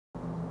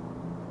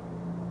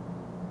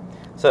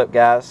What's up,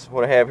 guys?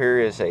 What I have here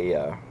is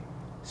a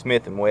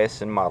Smith and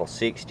Wesson Model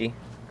 60.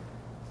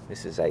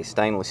 This is a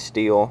stainless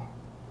steel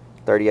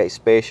 38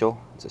 special.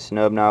 It's a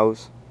snub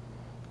nose.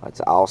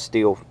 It's an all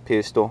steel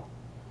pistol.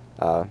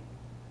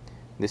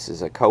 This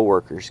is a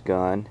co-worker's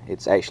gun.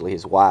 It's actually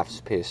his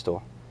wife's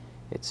pistol.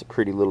 It's a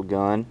pretty little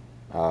gun.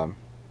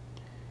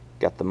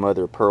 Got the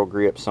mother of pearl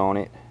grips on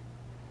it.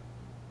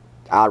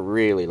 I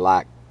really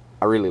like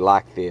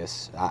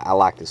this. I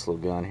like this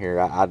little gun here.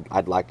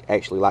 I'd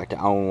actually like to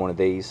own one of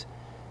these,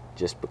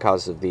 just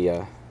because of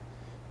the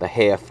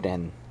heft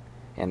and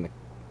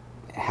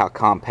how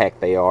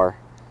compact they are.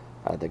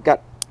 They've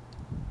got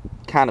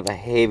kind of a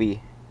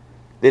heavy,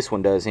 this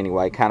one does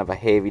anyway, kind of a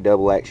heavy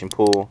double action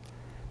pull.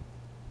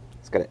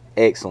 It's got an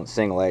excellent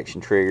single action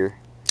trigger,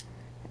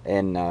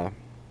 and the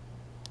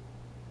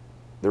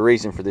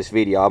reason for this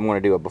video, I'm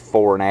going to do a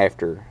before and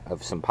after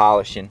of some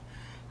polishing.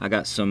 I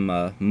got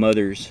some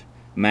Mothers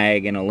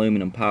Mag and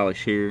Aluminum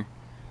Polish here.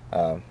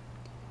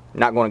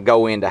 Not going to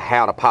go into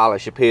how to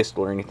polish a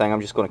pistol or anything. I'm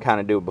just going to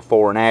kind of do a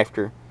before and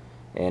after,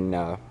 and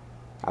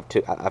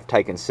I've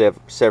taken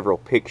several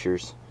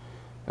pictures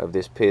of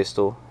this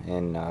pistol,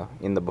 and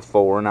in the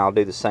before, and I'll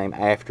do the same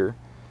after,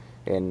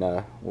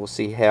 and we'll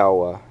see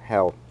how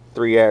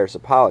 3 hours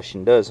of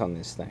polishing does on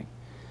this thing.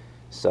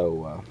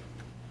 So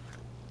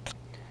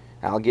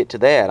I'll get to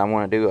that. I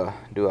want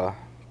to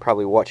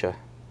probably watch a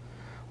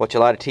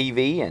lot of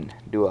TV and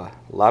do a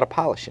lot of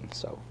polishing.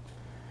 So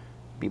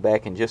be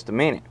back in just a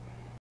minute.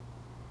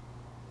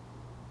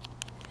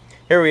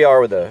 Here we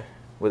are with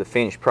a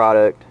finished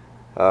product.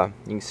 You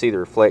can see the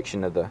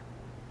reflection of the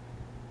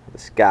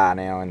sky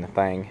now in the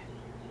thing.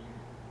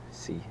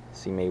 See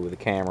me with the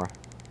camera.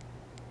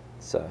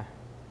 It's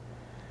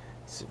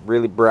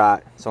really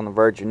bright. It's on the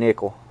verge of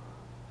nickel.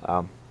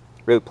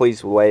 Really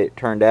pleased with the way it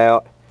turned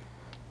out,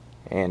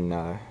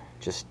 and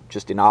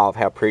just in awe of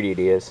how pretty it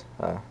is.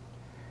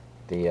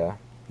 The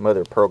mother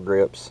of pearl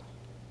grips,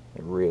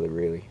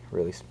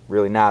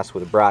 really nice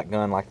with a bright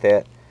gun like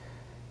that.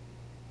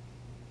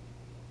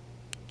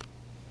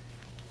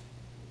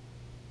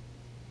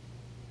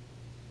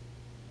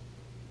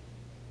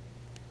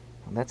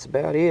 And that's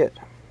about it.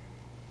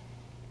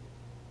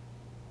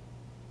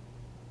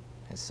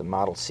 It's the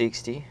Model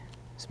 60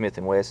 Smith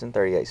and Wesson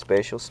 38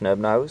 Special snub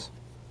nose.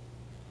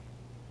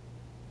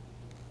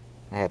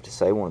 I have to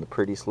say, one of the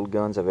prettiest little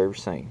guns I've ever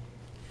seen.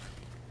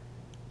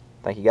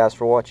 Thank you guys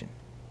for watching.